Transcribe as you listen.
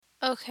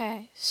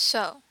Okay,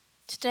 so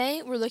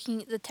today we're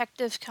looking at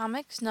Detective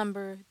Comics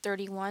number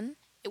 31.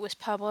 It was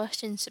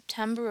published in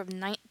September of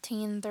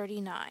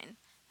 1939,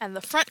 and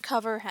the front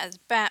cover has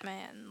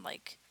Batman,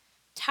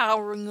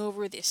 towering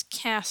over this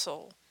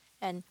castle,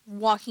 and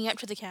walking up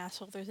to the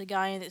castle, there's a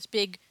guy in this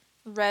big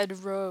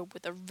red robe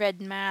with a red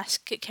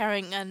mask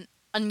carrying an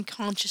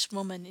unconscious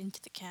woman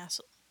into the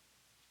castle.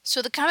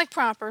 So the comic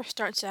proper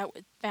starts out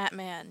with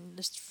Batman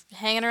just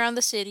hanging around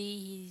the city.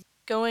 He's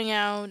going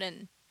out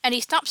and he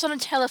stops on a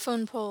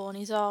telephone pole and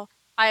he's all,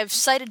 I have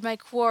sighted my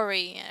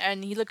quarry.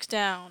 And he looks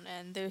down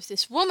and there's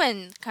this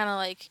woman kind of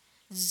like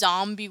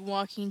zombie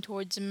walking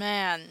towards a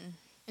man.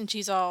 And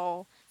she's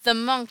all, the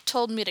monk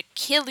told me to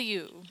kill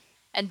you.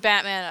 And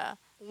Batman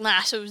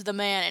lassos the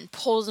man and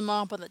pulls him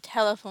up on the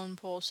telephone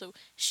pole so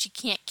she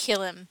can't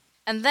kill him.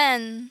 And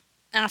then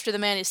after the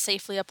man is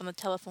safely up on the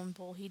telephone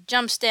pole, he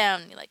jumps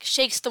down and he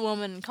shakes the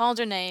woman and calls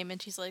her name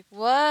and she's like,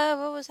 What?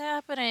 What was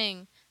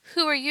happening?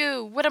 Who are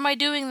you? What am I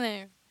doing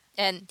there?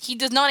 And he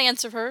does not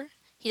answer her.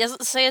 He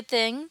doesn't say a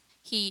thing.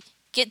 He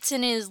gets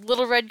in his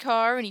little red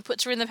car and he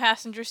puts her in the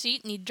passenger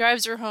seat and he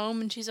drives her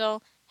home and she's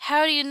all,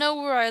 How do you know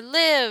where I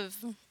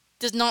live?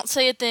 Does not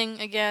say a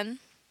thing again.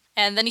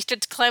 And then he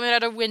starts climbing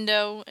out a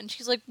window and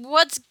she's like,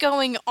 What's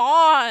going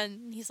on?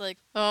 And he's like,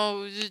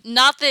 Oh,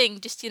 nothing.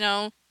 Just,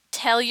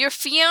 tell your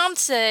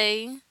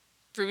fiance,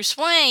 Bruce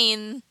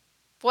Wayne,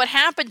 what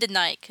happened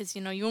tonight, because,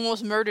 you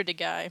almost murdered a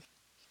guy.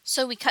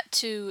 So we cut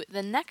to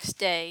the next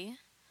day,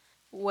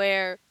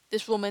 where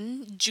this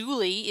woman,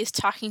 Julie, is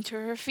talking to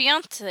her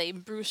fiance,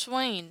 Bruce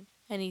Wayne,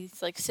 and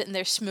he's, sitting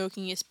there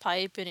smoking his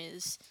pipe in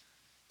his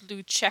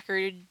blue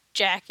checkered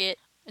jacket,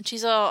 and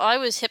she's all, I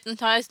was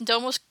hypnotized into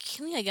almost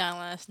killing a guy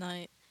last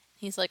night.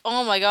 He's like,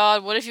 oh my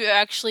god, what if you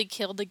actually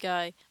killed a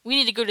guy? We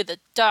need to go to the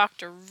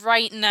doctor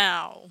right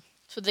now.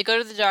 So they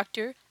go to the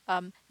doctor,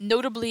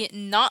 notably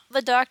not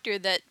the doctor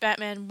that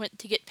Batman went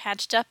to get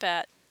patched up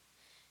at,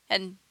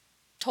 and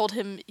told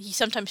him he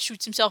sometimes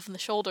shoots himself in the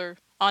shoulder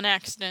on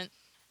accident.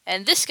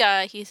 And this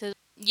guy, he says,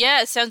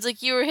 yeah, it sounds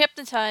like you were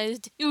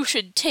hypnotized. You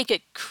should take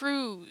a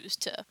cruise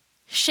to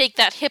shake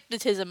that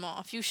hypnotism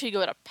off. You should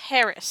go to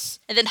Paris,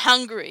 and then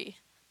Hungary,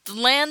 the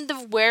land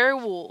of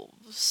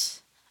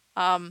werewolves.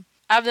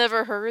 I've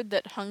never heard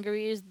that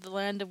Hungary is the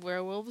land of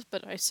werewolves,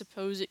 but I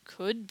suppose it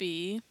could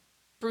be.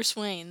 Bruce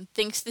Wayne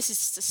thinks this is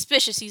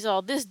suspicious. He's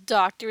all, this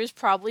doctor is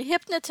probably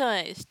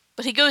hypnotized.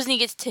 But he goes and he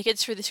gets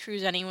tickets for this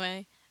cruise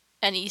anyway.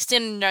 And he's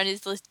standing around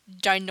his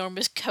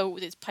ginormous coat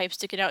with his pipe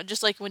sticking out,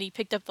 just like when he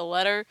picked up the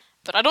letter.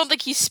 But I don't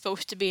think he's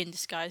supposed to be in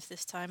disguise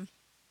this time.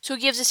 So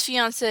he gives his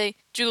fiancée,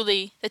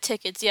 Julie, the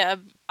tickets. Yeah,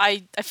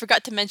 I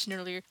forgot to mention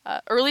earlier.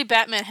 Early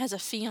Batman has a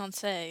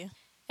fiancée.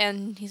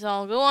 And he's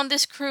all, go on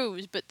this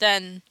cruise. But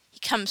then he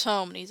comes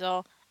home and he's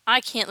all,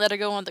 I can't let her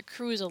go on the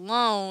cruise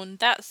alone.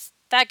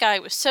 That guy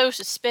was so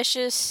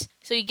suspicious.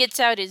 So he gets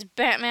out his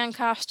Batman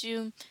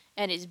costume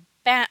and his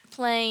bat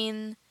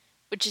plane,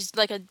 which is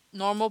like a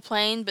normal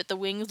plane, but the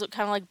wings look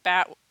kind of like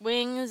bat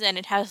wings, and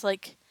it has a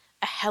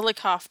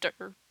helicopter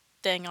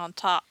thing on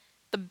top.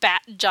 The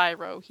bat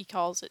gyro, he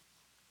calls it.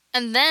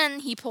 And then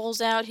he pulls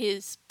out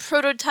his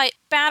prototype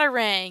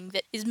batarang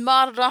that is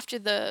modeled after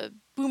the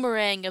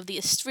boomerang of the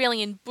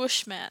Australian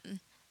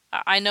bushman.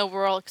 I know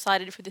we're all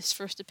excited for this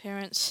first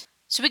appearance.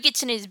 So he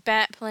gets in his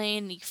bat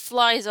plane and he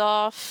flies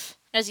off.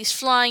 As he's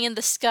flying in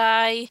the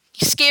sky,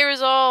 he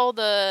scares all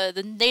the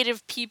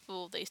native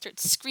people. They start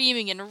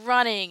screaming and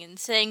running and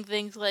saying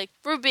things like,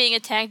 we're being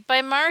attacked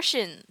by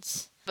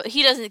Martians. But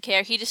he doesn't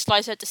care. He just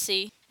flies out to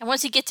sea. And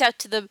once he gets out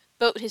to the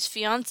boat his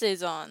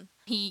fiance's on,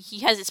 he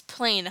has his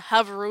plane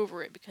hover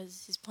over it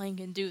because his plane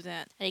can do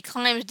that. And he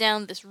climbs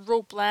down this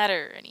rope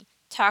ladder and he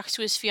talks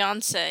to his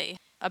fiancée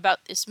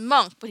about this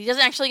monk, but he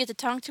doesn't actually get to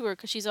talk to her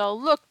because she's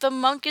all, look, the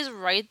monk is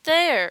right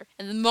there.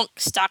 And the monk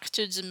stalks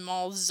towards him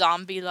all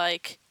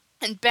zombie-like.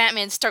 And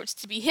Batman starts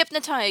to be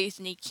hypnotized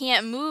and he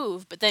can't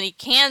move, but then he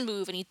can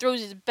move and he throws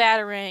his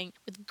batarang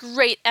with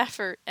great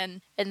effort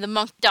and the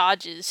monk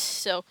dodges,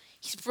 so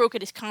he's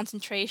broken his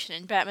concentration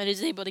and Batman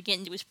is able to get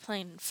into his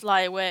plane and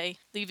fly away,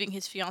 leaving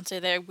his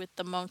fiancée there with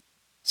the monk.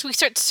 So he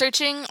starts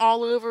searching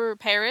all over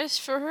Paris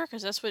for her,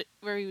 because that's where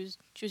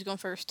she was going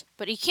first.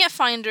 But he can't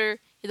find her.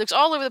 He looks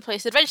all over the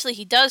place. Eventually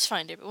he does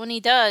find her, but when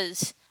he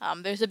does,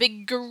 there's a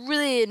big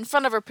gorilla in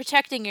front of her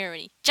protecting her,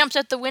 and he jumps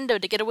out the window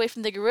to get away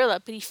from the gorilla,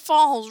 but he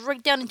falls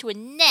right down into a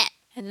net.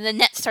 And then the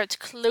net starts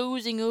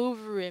closing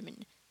over him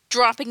and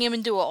dropping him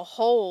into a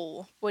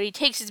hole. When he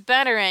takes his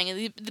batarang,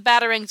 and the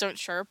batarangs aren't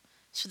sharp,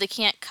 so they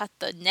can't cut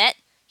the net,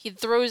 he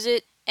throws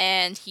it,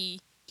 and he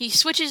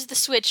switches the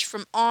switch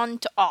from on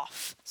to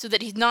off, so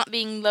that he's not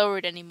being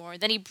lowered anymore.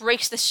 Then he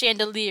breaks the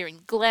chandelier,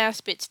 and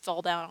glass bits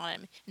fall down on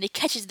him, and he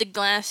catches the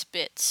glass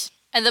bits.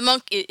 And the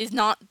monk is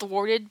not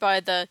thwarted by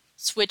the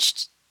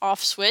switched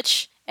off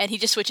switch, and he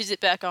just switches it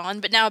back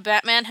on. But now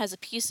Batman has a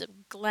piece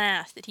of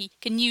glass that he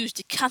can use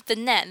to cut the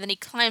net, and then he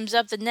climbs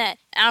up the net,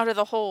 out of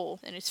the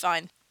hole, and it's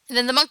fine. And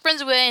then the monk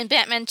runs away, and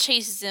Batman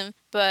chases him,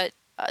 but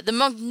the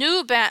monk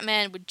knew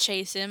Batman would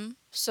chase him,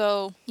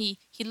 so he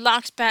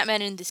locks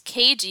Batman in this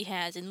cage he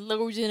has and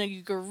lowers in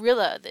a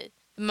gorilla that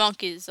The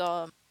monk is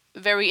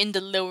very into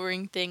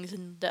lowering things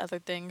and the other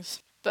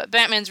things. But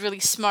Batman's really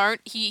smart.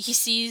 He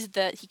sees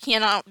that he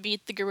cannot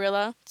beat the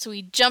gorilla, so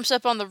he jumps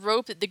up on the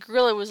rope that the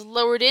gorilla was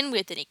lowered in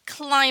with, and he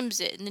climbs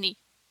it, and then he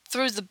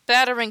throws the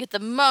batarang at the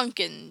monk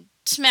and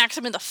smacks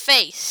him in the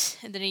face.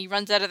 And then he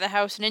runs out of the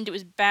house and into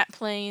his bat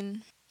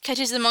plane,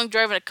 catches the monk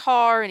driving a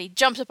car, and he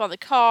jumps up on the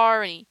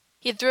car, and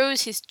he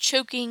throws his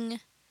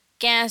choking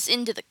gas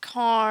into the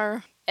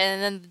car,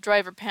 and then the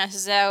driver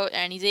passes out,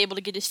 and he's able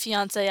to get his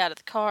fiancée out of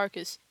the car,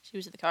 because she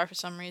was in the car for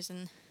some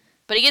reason.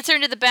 But he gets her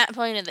into the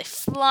Batplane and they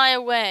fly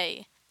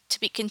away, to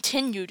be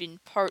continued in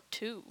part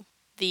 2.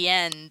 The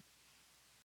end.